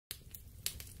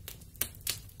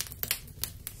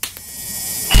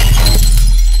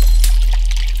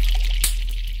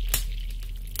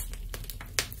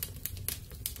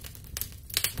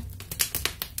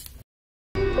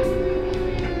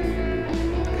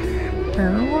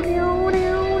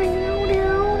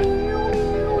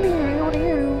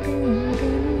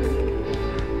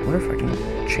What if I can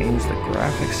change the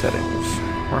graphic settings?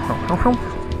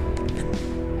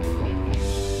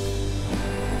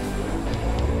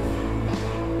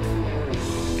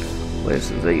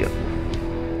 This is it.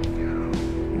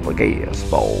 The gas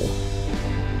ball.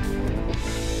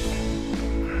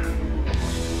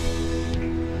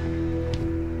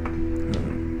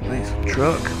 Nice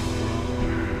truck.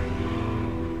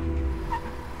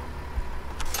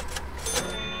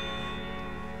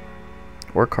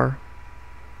 Work car.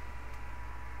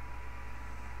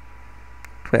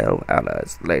 12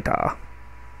 hours later.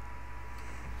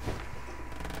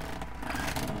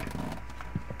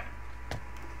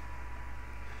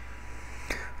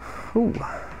 Ooh,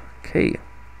 okay.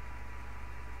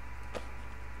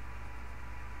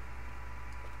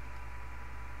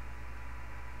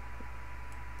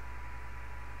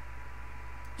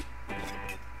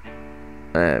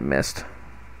 I missed.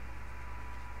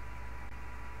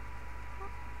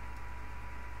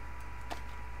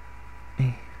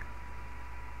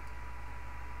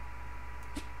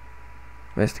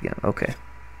 Missed again. Okay.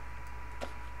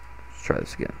 Let's try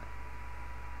this again.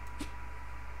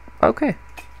 Okay.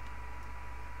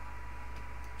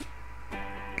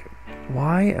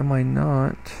 Why am I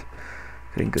not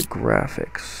getting good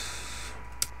graphics?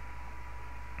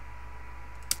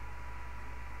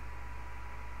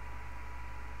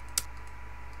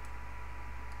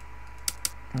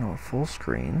 Oh, full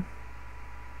screen.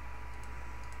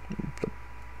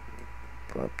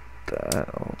 But that,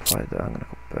 I'll apply that. I'm gonna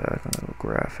go back. I'm gonna go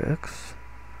graphics.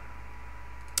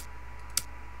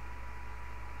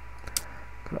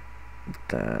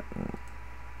 That.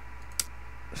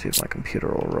 See if my computer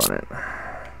will run it.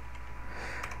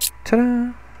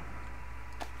 Ta-da!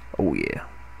 Oh yeah.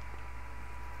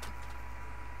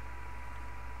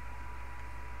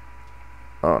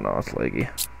 Oh no, it's laggy.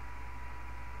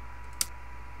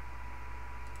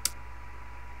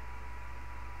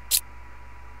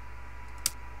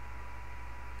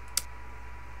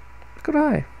 Good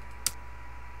eye.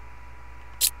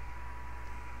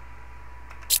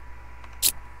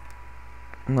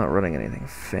 I'm not running anything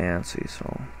fancy,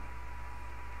 so.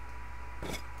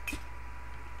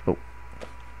 Oh.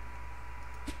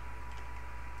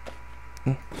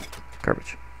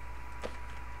 Garbage.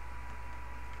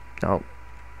 No.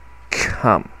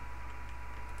 Come.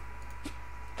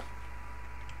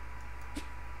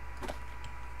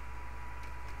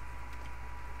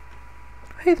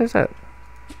 Hey, there's that.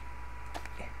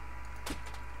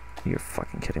 You're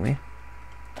fucking kidding me.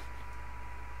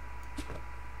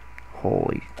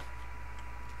 Holy.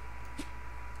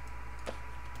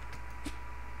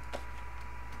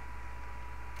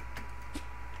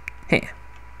 Hey.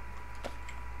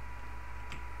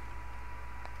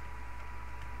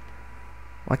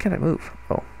 Why can't I move?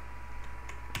 Oh.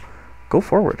 Go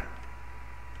forward.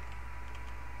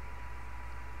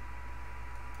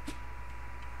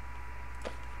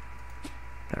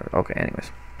 Okay,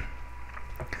 anyways.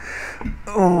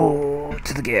 Oh,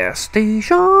 to the gas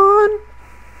station.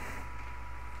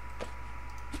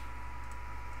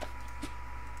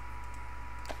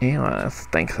 Yeah,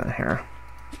 thanks in here.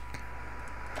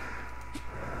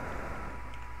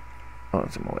 Oh,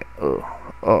 it's in my way.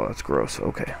 Oh, that's gross.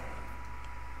 Okay.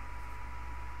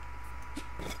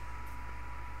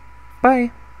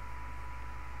 Bye.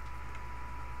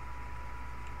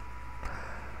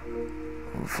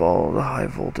 Follow the high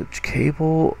voltage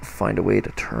cable. Find a way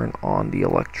to turn on the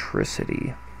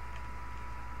electricity.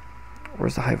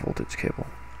 Where's the high voltage cable?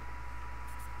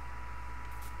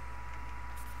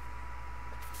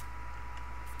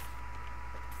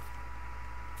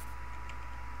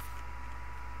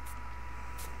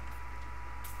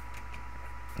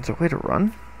 Is there a way to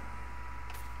run?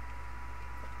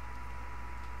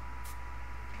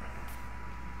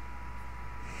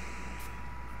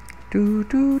 Do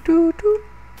do do do.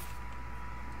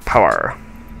 Power.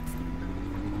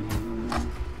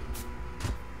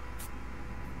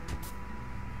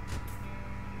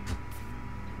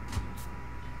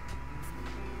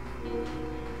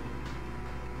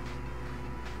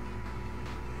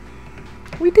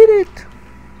 We did it.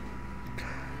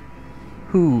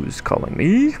 Who's calling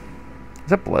me? Is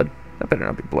that blood? That better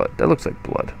not be blood. That looks like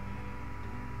blood.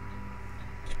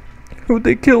 Who'd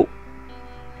they kill?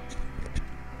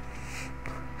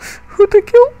 Who'd they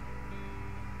kill?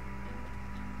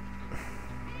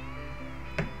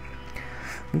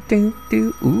 Do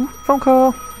do. Ooh, phone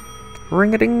call.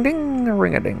 Ring a ding ding,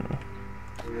 ring a ding.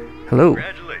 Hello.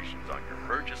 Congratulations on your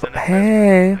purchase and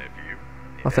hey. nephew.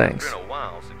 Oh, thanks. It's been a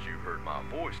while since you've heard my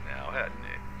voice now, hadn't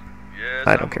it? Yes,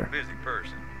 I don't I'm care. a busy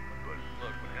person, but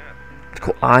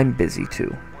Cool. I'm busy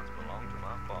too. once belonged to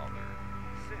my father.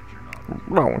 Since you're not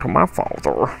Wrong to my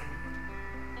father.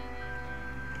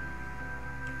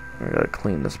 I gotta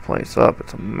clean this place up.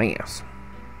 It's a mess.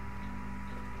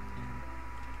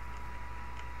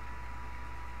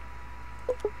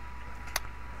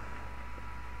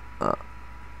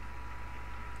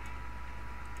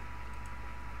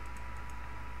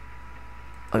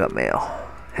 I got mail.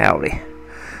 Howdy.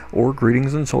 Or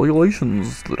greetings and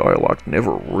salutations. The dialect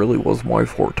never really was my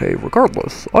forte.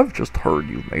 Regardless, I've just heard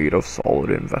you made a solid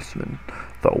investment,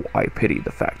 though I pity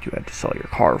the fact you had to sell your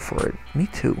car for it. Me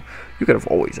too. You could have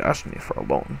always asked me for a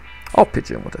loan. I'll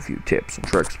pitch in with a few tips and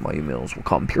tricks. My emails will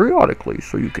come periodically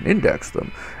so you can index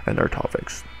them and their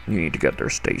topics. You need to get their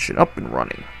station up and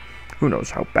running. Who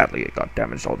knows how badly it got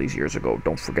damaged all these years ago.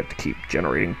 Don't forget to keep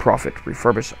generating profit.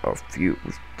 Refurbish a few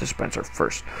dispenser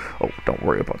first. Oh, don't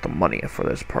worry about the money for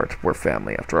this part. We're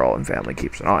family after all, and family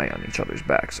keeps an eye on each other's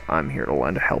backs. I'm here to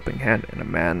lend a helping hand, and a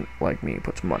man like me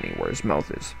puts money where his mouth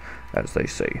is, as they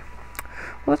say.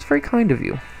 Well, that's very kind of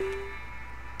you.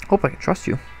 Hope I can trust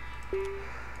you.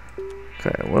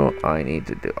 Okay, what do I need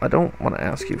to do? I don't want to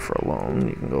ask you for a loan.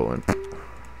 You can go and...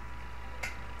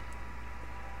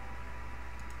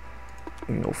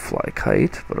 You can go fly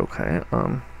kite, but okay.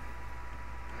 God,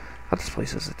 this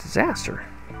place is a disaster.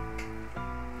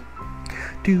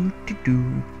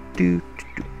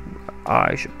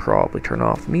 I should probably turn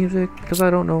off the music because I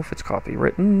don't know if it's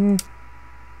copywritten.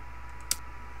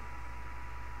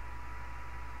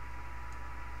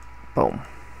 Boom.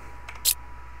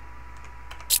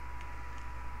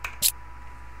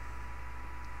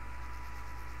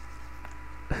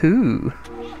 Ooh.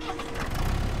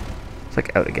 It's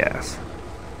like out of gas.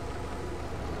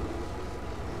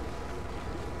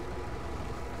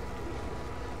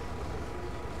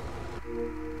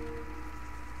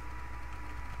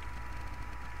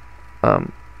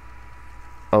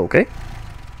 Okay.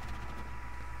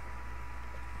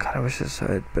 God, I wish this had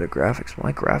a bit of graphics.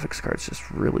 My graphics card's just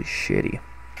really shitty.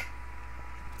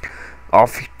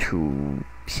 Off to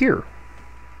here.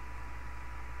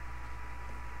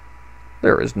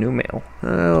 There is new mail.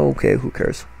 Okay, who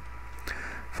cares?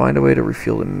 Find a way to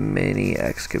refuel the mini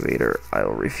excavator.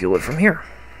 I'll refuel it from here,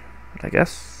 I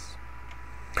guess.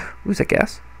 Ooh, is that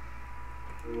gas?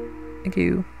 Thank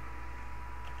you.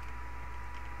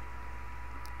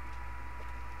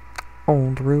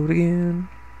 On the road again.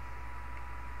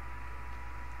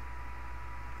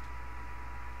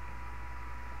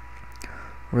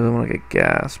 Really want to get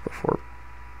gas before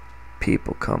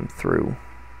people come through.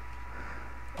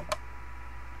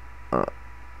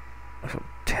 So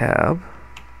tab.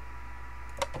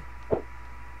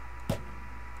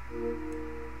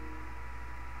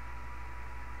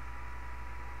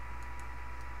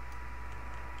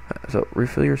 So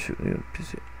refill your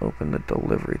PC. Open the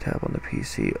delivery tab on the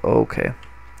PC. Okay,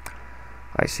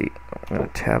 I see. I'm gonna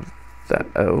tab that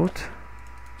out.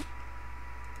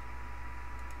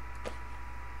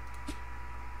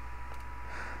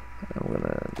 I'm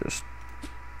gonna just.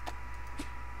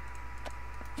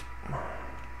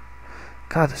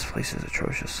 God, this place is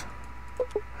atrocious.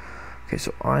 Okay,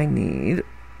 so I need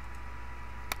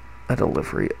a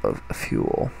delivery of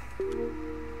fuel.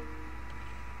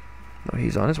 No,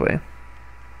 he's on his way.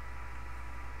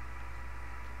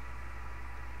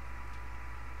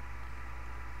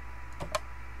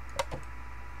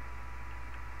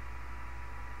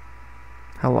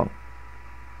 How long?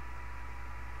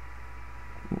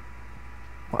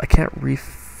 Well, I can't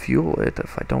refuel it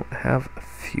if I don't have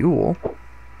fuel.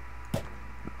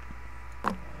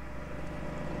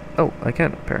 Oh, I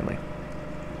can, apparently.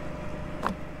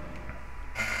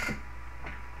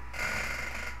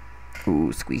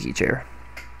 Ooh, squeaky chair.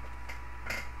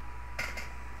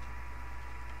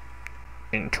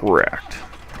 Interact.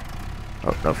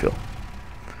 Oh, no fuel.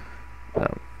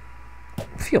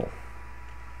 Fuel.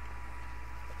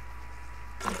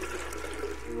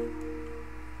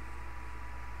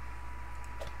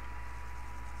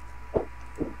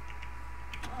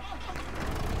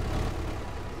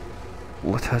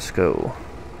 Let us go.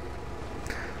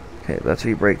 Okay, that's how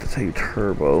you brake, that's how you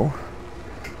turbo.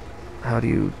 How do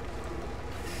you...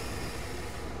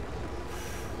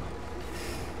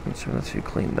 So that's how you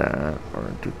clean that, or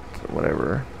do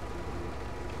whatever.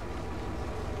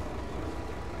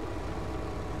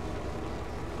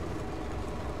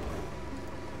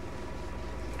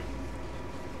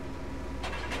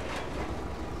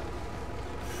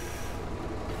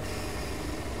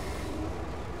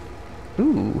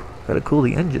 Ooh, gotta cool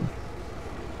the engine.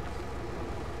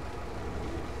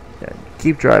 Yeah,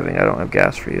 keep driving, I don't have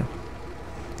gas for you.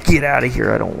 Get out of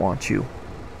here, I don't want you.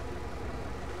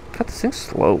 God, this thing's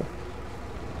slow.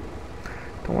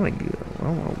 I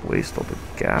don't want to waste all the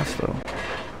gas though.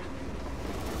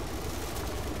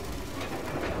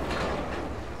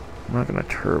 I'm not gonna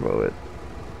turbo it.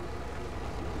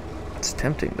 It's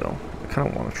tempting though. I kind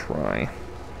of want to try.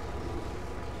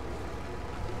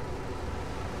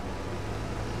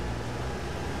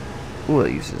 Ooh,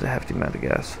 that uses a hefty amount of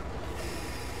gas.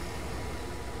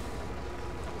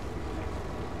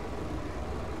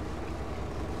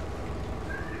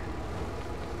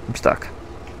 I'm stuck.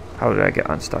 How did I get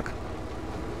unstuck?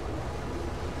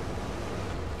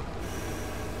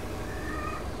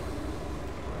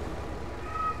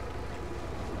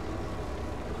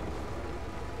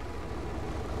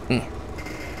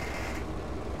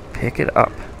 Pick it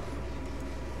up.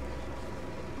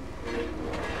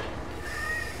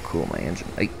 Cool, my engine.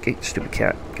 Hey, stupid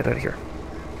cat. Get out of here.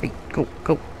 Hey, go,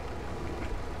 go.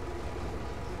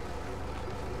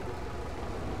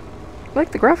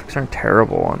 Like, the graphics aren't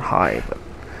terrible on high, but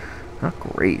not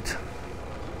great.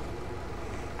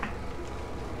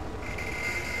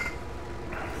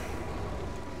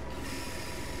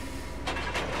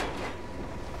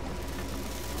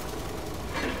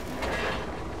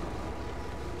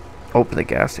 Open the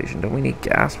gas station. Don't we need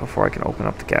gas before I can open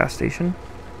up the gas station?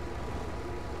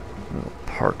 We'll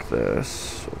park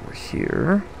this over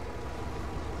here.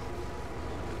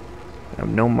 I have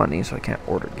no money, so I can't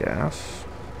order gas.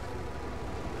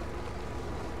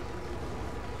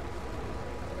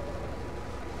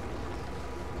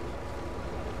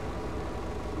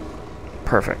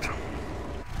 Perfect.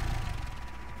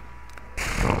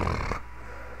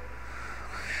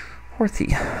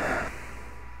 Worthy.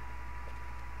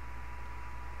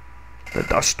 The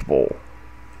Dust Bowl.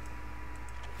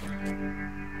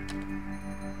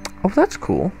 Oh, that's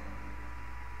cool.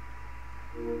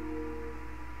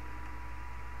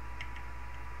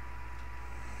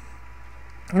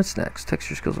 What's next? Text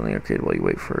your skills on the arcade while you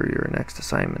wait for your next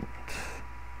assignment.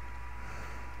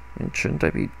 And shouldn't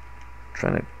I be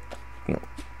trying to, you know,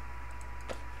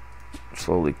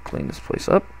 slowly clean this place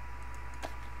up?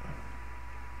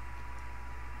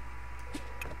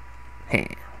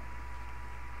 Hey.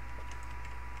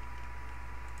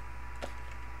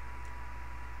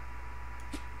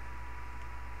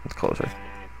 It's closer.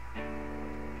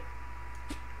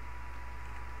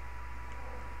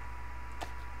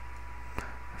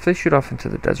 If they shoot off into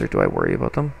the desert, do I worry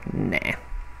about them? Nah.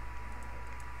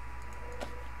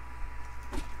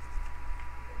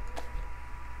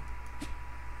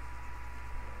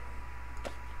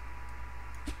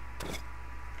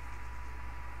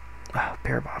 Ah,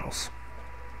 beer bottles.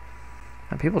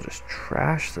 And people just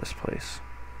trash this place.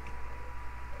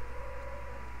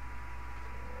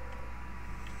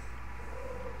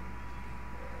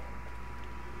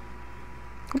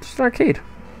 It's just an arcade.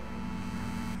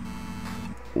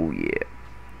 Oh yeah.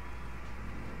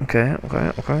 Okay.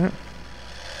 Let's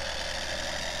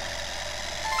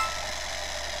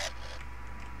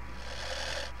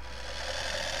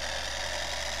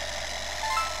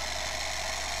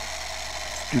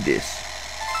do this.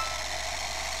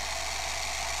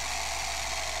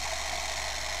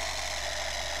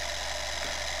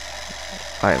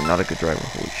 I am not a good driver,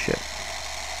 holy shit.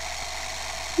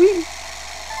 Whee!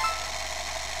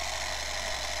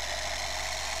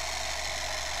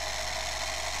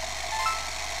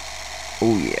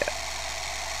 Oh yeah.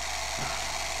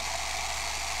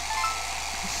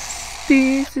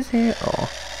 This is it. Oh.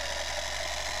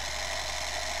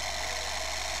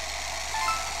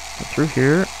 Go through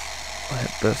here. I'll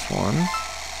hit this one.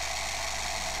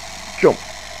 Jump.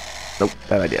 Nope,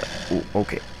 bad idea. Ooh,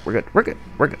 okay. We're good. We're good.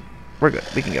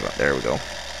 We can get up. There we go.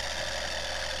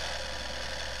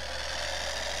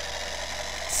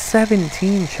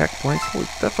 17 checkpoints. Holy,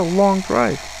 that's a long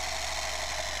drive.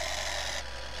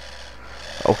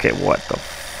 Okay, what the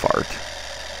fart?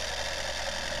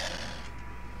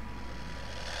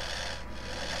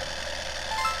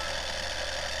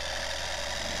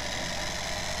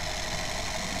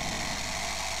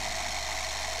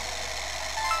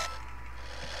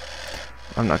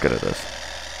 I'm not good at this.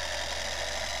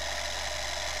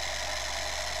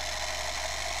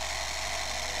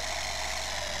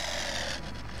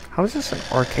 How is this an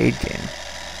arcade game?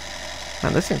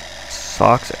 Man, this thing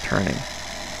sucks at turning.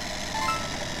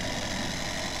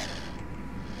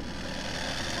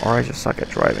 Or I just suck at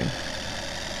driving.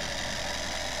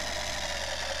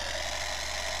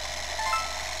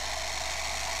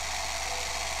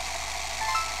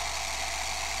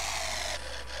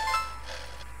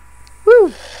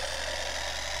 Woo!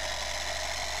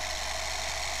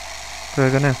 Where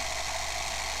do I go now?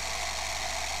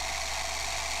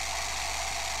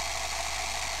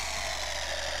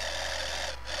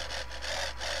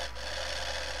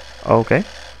 Okay.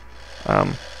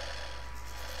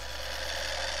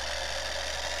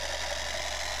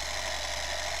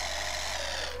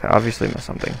 I obviously missed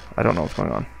something. I don't know what's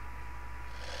going on.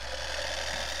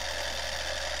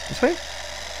 This way?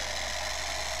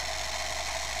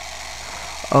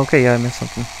 Okay, yeah, I missed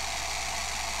something.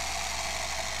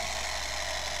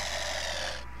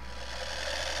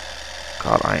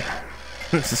 God,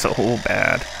 this is so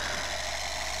bad.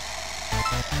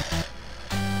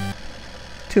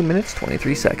 2 minutes,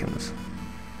 23 seconds.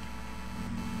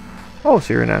 Oh,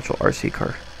 so you're a natural RC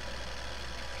car.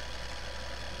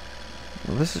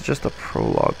 Well, this is just a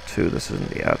prologue too. This isn't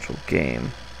the actual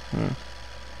game.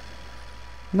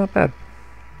 Not bad.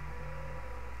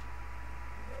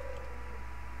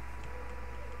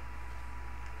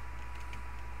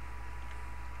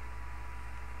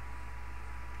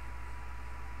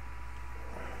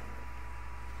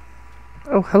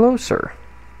 Oh, hello, sir.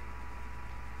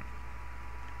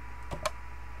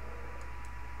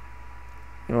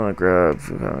 You want to grab...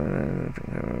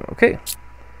 Okay.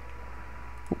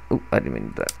 Ooh, I didn't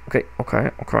mean that. Okay.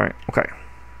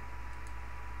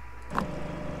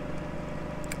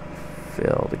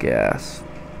 Fill the gas.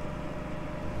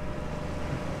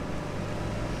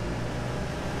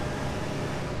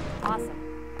 Awesome.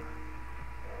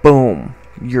 Boom.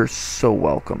 You're so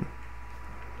welcome.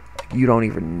 You don't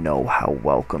even know how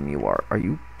welcome you are. Are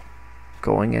you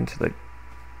going into the...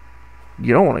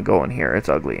 You don't want to go in here. It's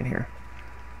ugly in here.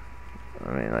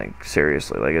 I mean, like,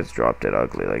 seriously, like, it's drop dead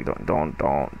ugly. Like, don't.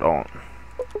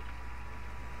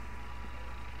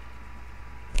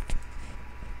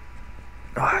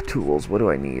 Ah, tools. What do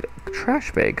I need? A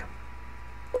trash bag.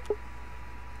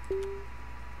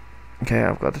 Okay,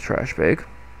 I've got the trash bag.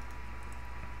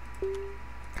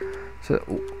 So,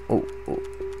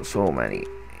 so many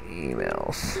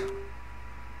emails.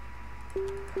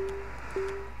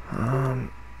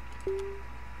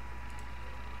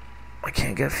 I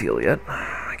can't get fuel yet.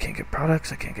 I can't get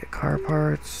products. I can't get car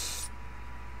parts.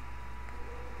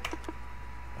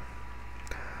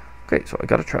 Okay, so I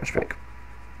got a trash bag.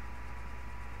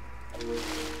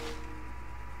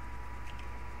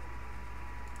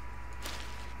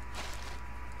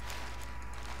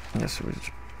 Yes, so we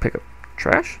just pick up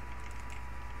trash.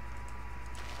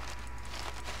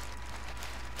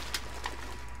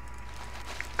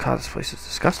 God, this place is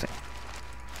disgusting.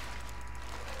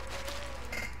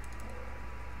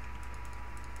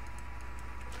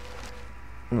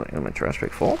 Am my trash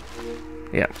bag full?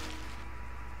 Yeah.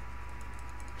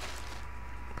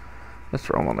 Let's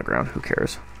throw them on the ground. Who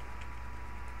cares?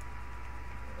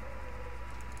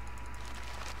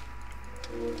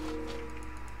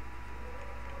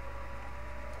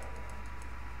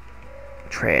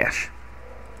 Trash.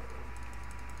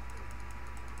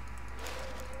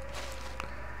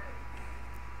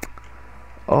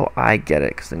 Oh, I get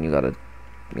it. Because then you gotta,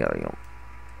 you know,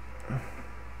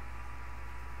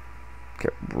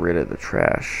 get rid of the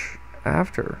trash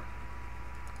after.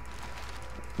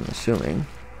 I'm assuming.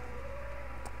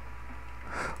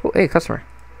 Oh, hey, customer.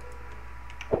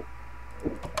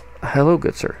 Hello,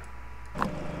 good sir.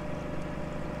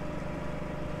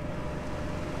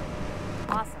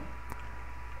 Awesome.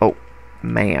 Oh,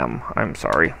 ma'am, I'm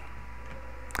sorry.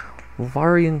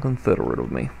 Very inconsiderate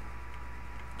of me.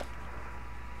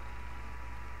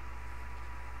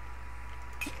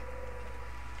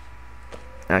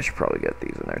 I should probably get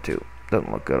these in there too. Doesn't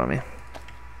look good on me.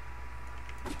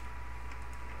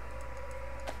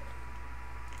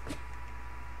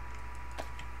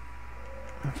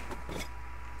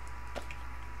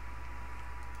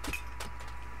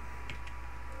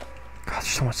 God, there's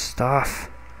so much stuff.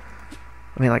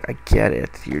 I mean, like, I get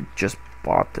it. You just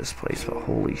bought this place, but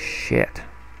holy shit.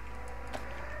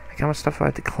 Like, how much stuff do I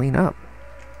have to clean up?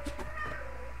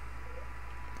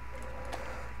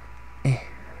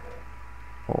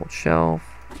 Old shelf.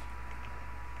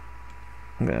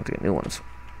 I'm gonna have to get new ones.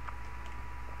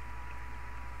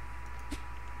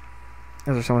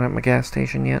 Is there someone at my gas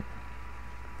station yet?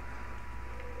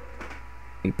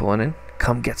 You pulling in?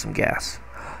 Come get some gas.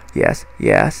 Yes,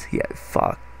 yeah,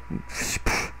 fuck.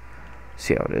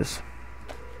 See how it is.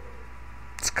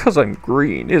 It's 'cause I'm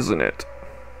green, isn't it?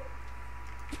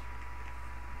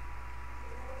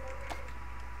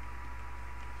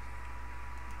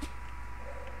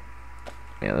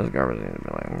 Yeah, this garbage needs to be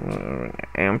like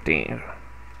empty.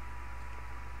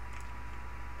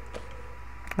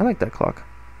 I like that clock.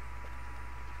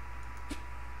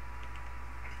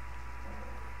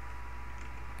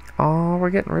 Oh, we're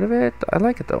getting rid of it? I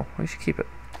like it though. We should keep it.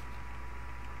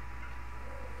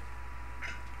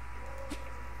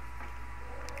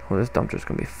 Well, this dumpster's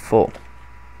gonna be full.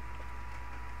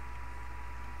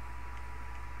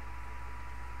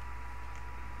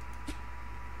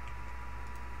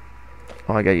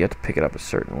 Oh, I got you have to pick it up a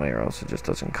certain way or else it just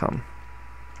doesn't come.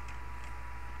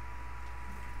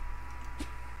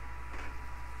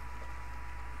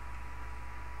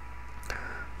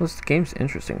 Well, this game's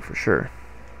interesting for sure.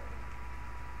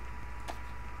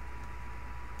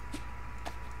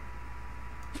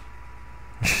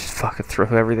 Just fucking throw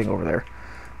everything over there.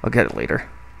 I'll get it later.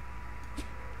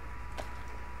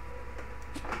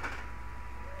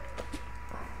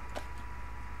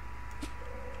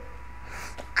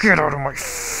 Get out of my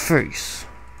face!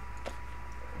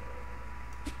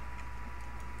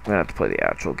 I'm gonna have to play the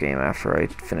actual game after I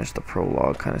finish the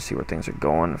prologue, kind of see where things are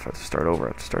going. If I have to start over, I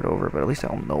have to start over, but at least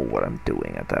I'll know what I'm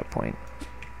doing at that point.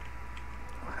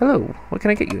 Hello, what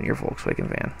can I get you in your Volkswagen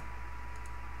van?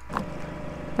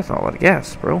 That's not a lot of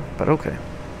gas, bro, but okay.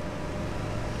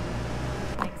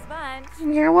 Thanks, bunch.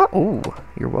 Yeah, what? Oh,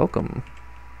 you're welcome.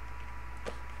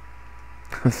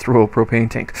 Throw a propane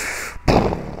tank.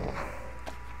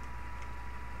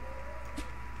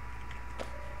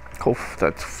 Oh,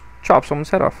 that chopped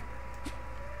someone's head off.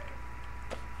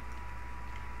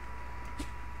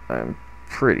 I'm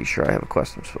pretty sure I have a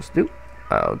quest I'm supposed to do.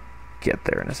 I'll get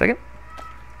there in a second.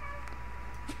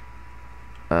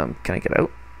 Can I get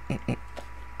out?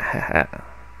 I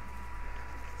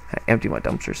empty my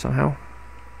dumpster somehow.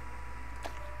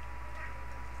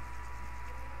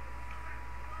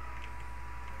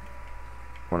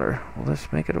 Wonder, will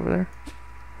this make it over there?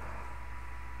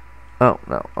 Oh,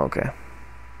 no, okay.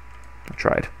 I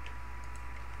tried.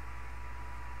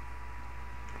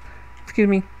 Excuse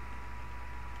me.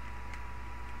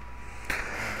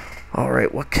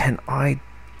 Alright, what can I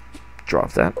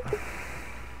drop that?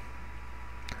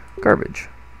 Garbage.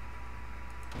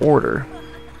 Order.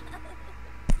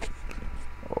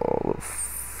 Oh, little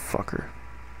fucker.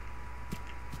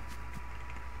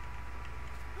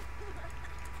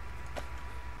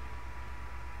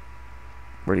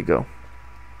 Where'd he go?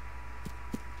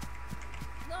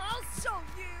 I'll show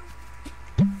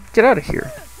you. Get out of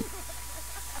here.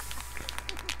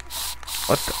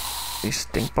 What the? You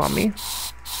stink bomb me?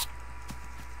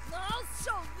 I'll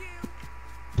show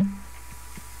you.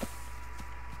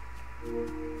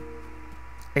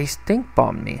 They stink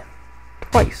bombed me.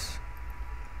 Twice.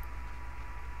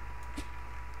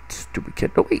 Stupid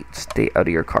kid. No, wait. Stay out of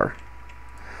your car.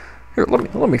 Here,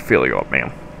 let me fill you up,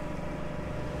 ma'am.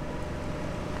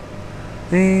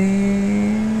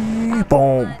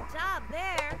 Boom. Good job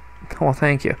there. Oh,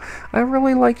 thank you. I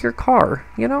really like your car,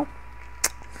 you know?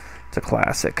 It's a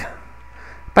classic.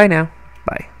 Bye now.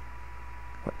 Bye.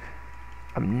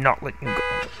 I'm not letting you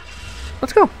go.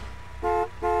 Let's go.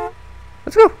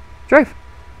 Let's go. Drive.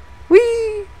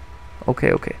 Whee!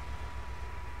 Okay, okay.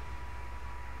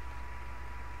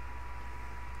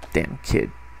 Damn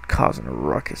kid causing a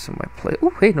ruckus in my place. Oh,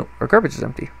 hey, no. Our garbage is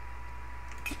empty.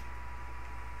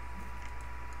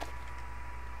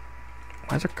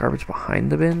 Why is there garbage behind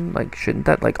the bin? Like, shouldn't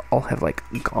that, like, all have, like,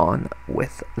 gone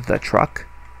with the truck?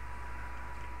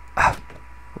 Ah,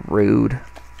 rude.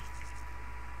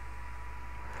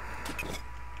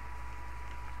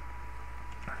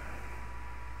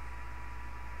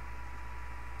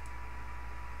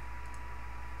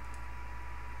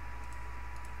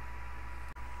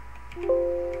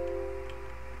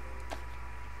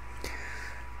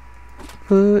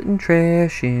 Putting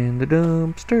trash in the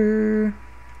dumpster.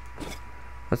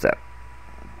 What's that?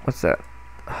 What's that?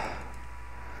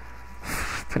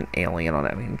 Put an alien on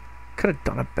it. I mean, could have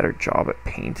done a better job at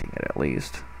painting it at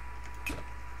least.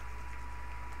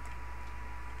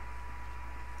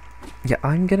 Yeah,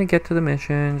 I'm gonna get to the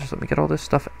mission. Just let me get all this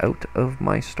stuff out of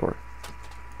my store.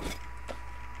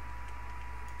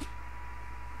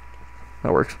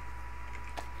 That works.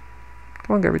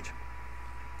 Come on, garbage.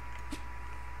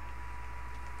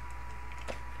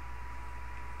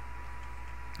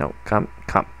 No, come.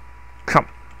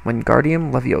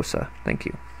 Wingardium Leviosa. Thank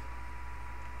you.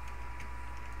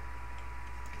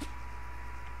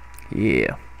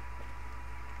 Yeah.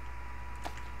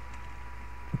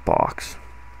 Box.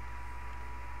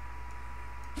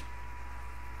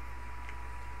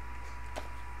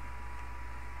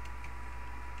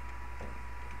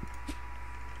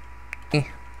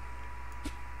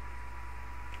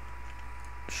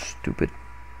 Stupid.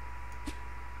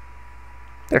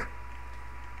 There.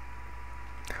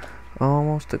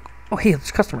 Almost a... Oh, hey, it's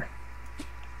a customer.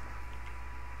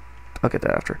 I'll get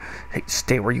that after. Hey,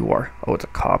 stay where you are. Oh, it's a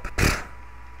cop. Pfft.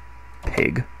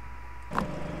 Pig.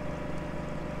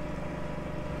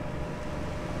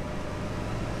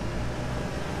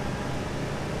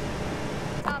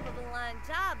 Top of the line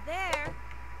job there.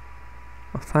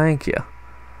 Oh, thank you.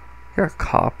 You're a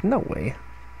cop? No way.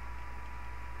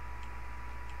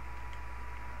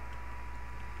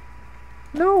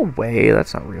 No way,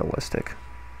 that's not realistic.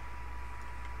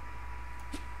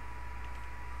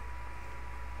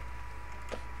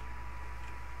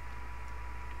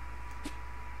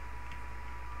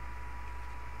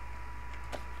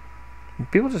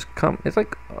 People just come. It's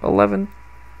like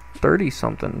 11:30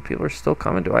 something. People are still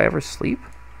coming. Do I ever sleep?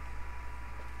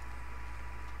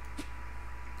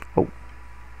 Oh.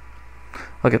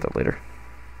 I'll get that later.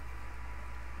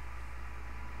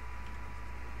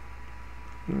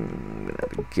 I'm gonna have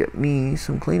to get me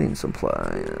some cleaning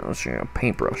supply. I'll show you a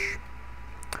paintbrush.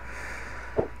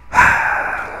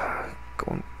 Go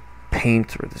and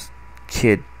paint where this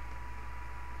kid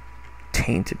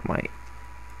tainted my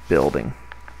building.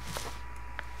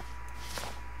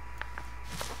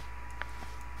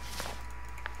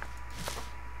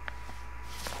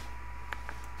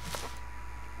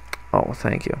 Oh,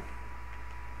 thank you.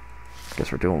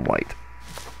 Guess we're doing white.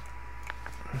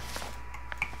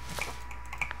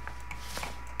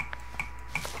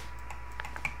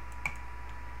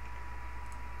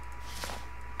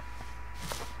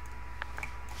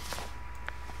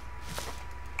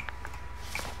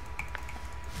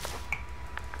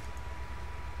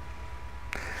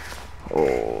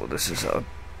 Oh, this is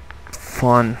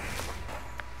fun.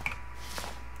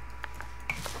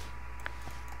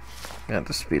 I have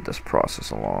to speed this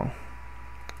process along.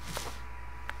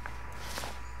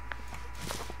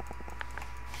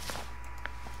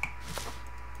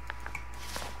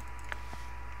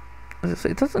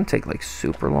 It doesn't take like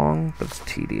super long, but it's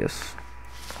tedious.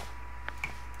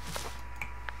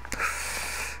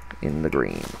 In the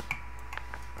green.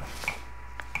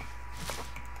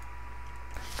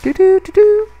 Do do do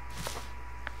do.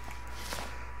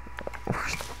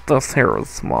 This here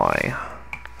is my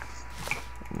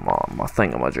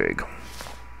thingamajig.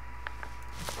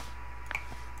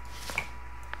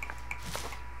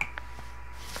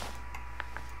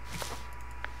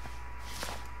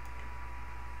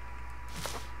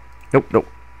 Nope, nope.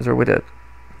 Is there a way to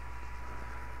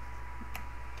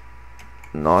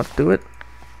not do it?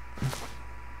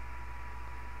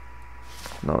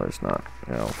 No, there's not.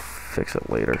 I'll fix it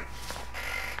later.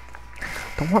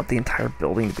 Don't want the entire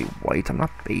building to be white. I'm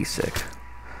not basic.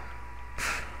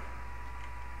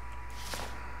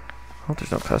 I hope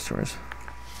there's no customers.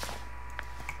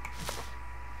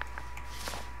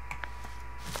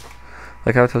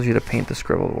 Like how it tells you to paint the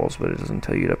scribbled walls, but it doesn't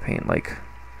tell you to paint like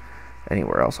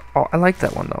anywhere else. Oh, I like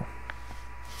that one though.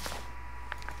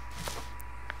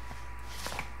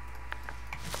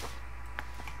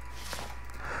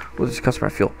 Well, this customer, I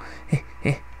feel.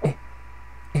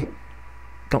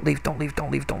 Don't leave, don't leave,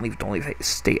 don't leave, don't leave, don't leave. Hey,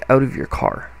 stay out of your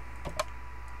car.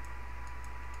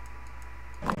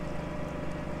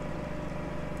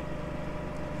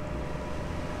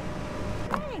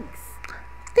 Thanks.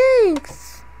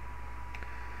 Thanks.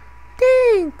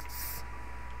 Thanks.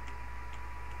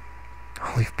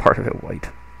 I'll leave part of it white.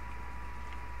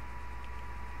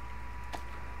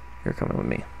 You're coming with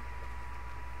me.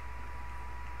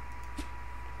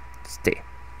 Stay.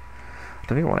 I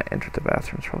don't even want to enter the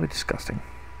bathroom. It's probably disgusting.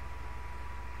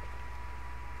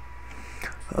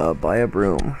 Buy a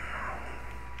broom.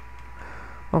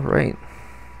 All right.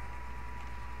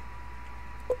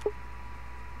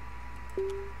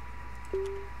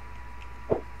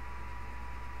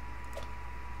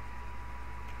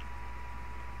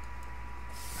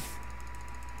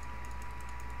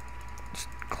 Just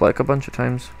click a bunch of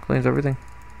times. Cleans everything.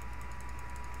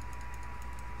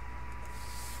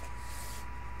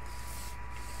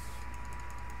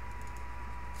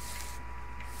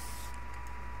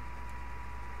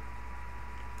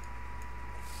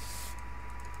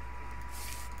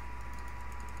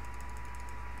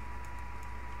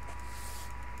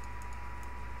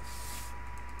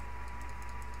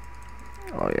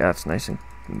 Oh yeah, it's nice and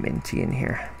minty in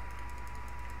here.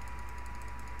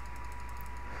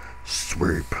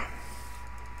 Sweep.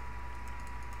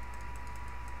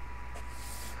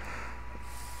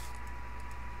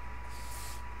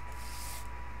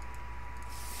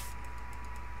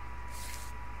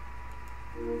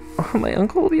 Oh, my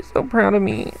uncle will be so proud of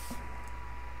me.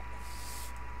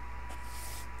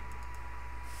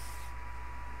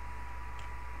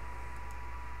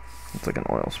 It's like an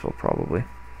oil spill, probably.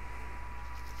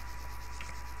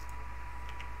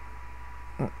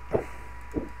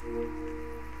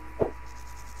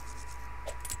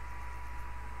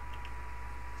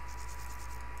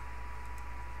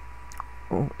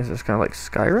 Oh, is this kind of like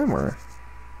Skyrim or?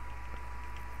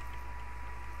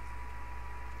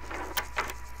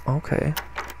 Okay.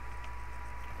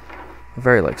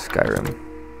 Very like Skyrim.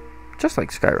 Just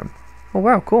like Skyrim. Oh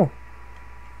wow, cool.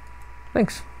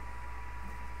 Thanks.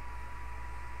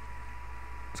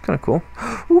 It's kind of cool.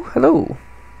 Ooh, hello.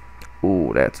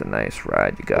 Ooh, that's a nice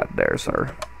ride you got there,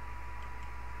 sir.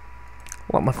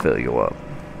 Let me fill you up.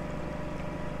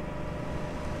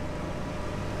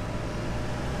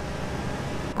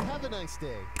 Have a nice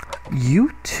day.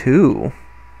 You too.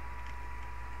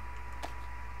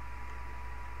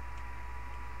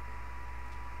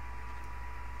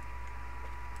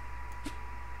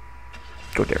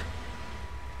 Go there.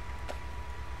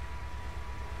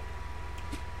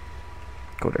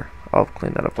 Go there. I'll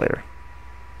clean that up later.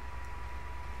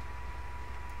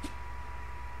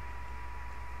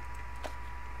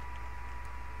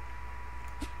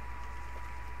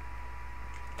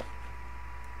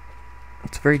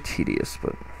 It's very tedious,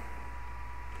 but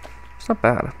it's not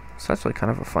bad. It's actually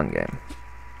kind of a fun game.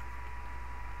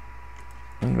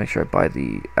 Let me make sure I buy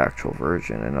the actual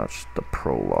version and not just the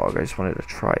prologue. I just wanted to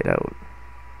try it out.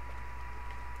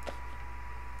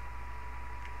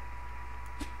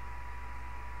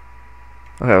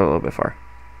 Okay, a little bit far.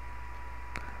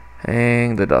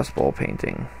 Hang the Dust Bowl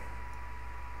painting.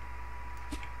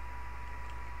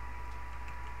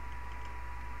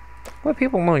 Let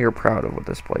people know you're proud of what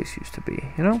this place used to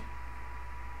be, you know?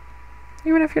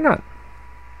 Even if you're not.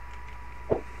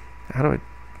 How do I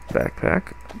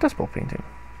backpack? Dust Bowl painting.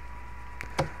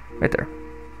 Right there.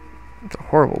 It's a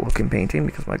horrible looking painting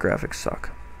because my graphics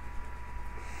suck.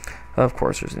 Of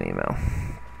course there's an email.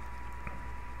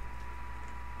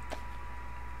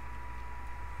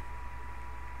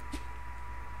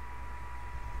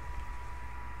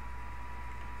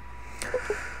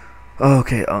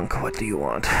 Okay, Unc, what do you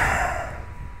want?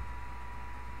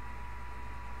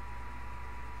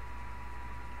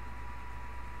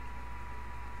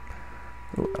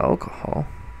 Ooh, alcohol.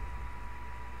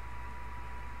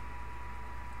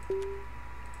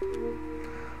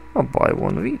 I'll buy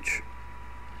one of each.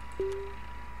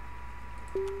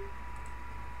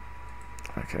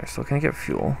 Okay, so can I get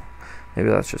fuel? Maybe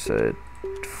that's just a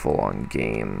full-on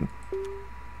game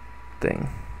thing.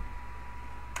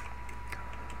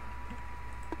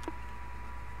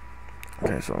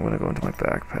 Okay, so I'm going to go into my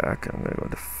backpack. I'm going to go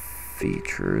into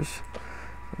features.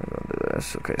 I'm going to go into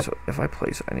this. Okay, so if I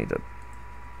place it, I need to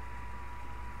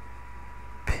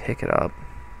pick it up.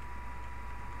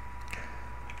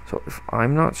 So if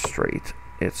I'm not straight,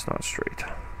 it's not straight.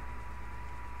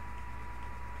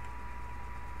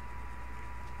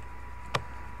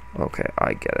 Okay,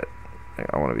 I get it.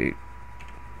 I want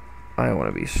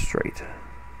to be straight.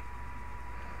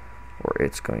 Or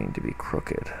it's going to be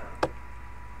crooked.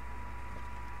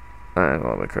 I don't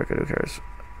want to be crooked, who cares?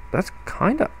 That's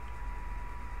kinda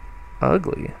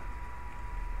ugly.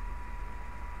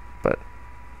 But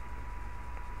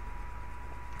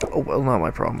oh well, not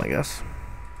my problem, I guess.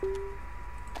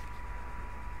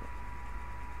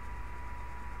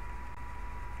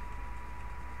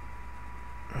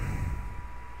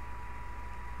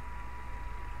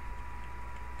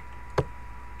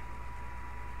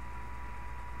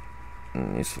 It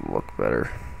needs to look better.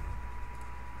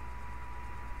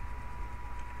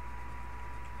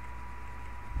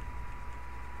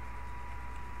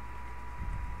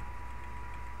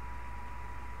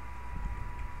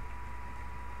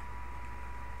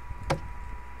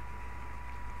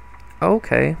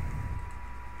 Okay.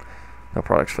 No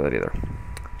products for that either.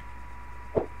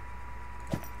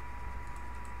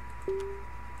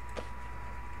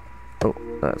 Oh,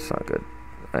 that's not good.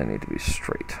 I need to be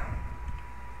straight.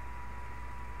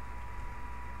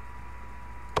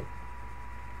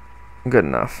 Good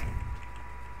enough.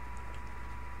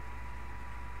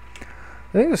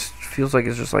 I think this feels like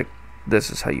it's just like this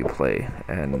is how you play,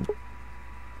 and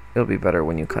it'll be better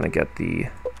when you kind of get the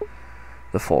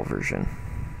full version.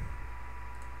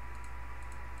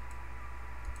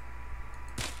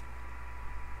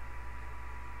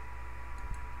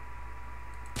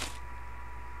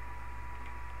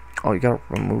 Oh, you gotta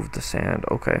remove the sand.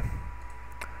 Okay.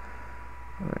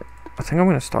 Alright. I think I'm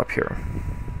gonna stop here.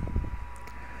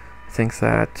 I think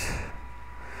that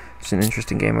it's an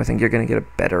interesting game. I think you're gonna get a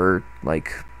better,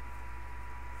 like,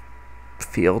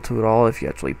 feel to it all if you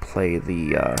actually play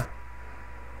the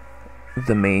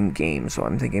main game. So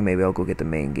I'm thinking maybe I'll go get the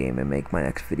main game and make my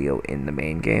next video in the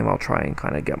main game. I'll try and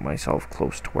kind of get myself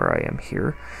close to where I am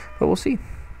here, but we'll see.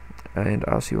 And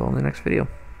I'll see you all in the next video.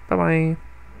 Bye bye.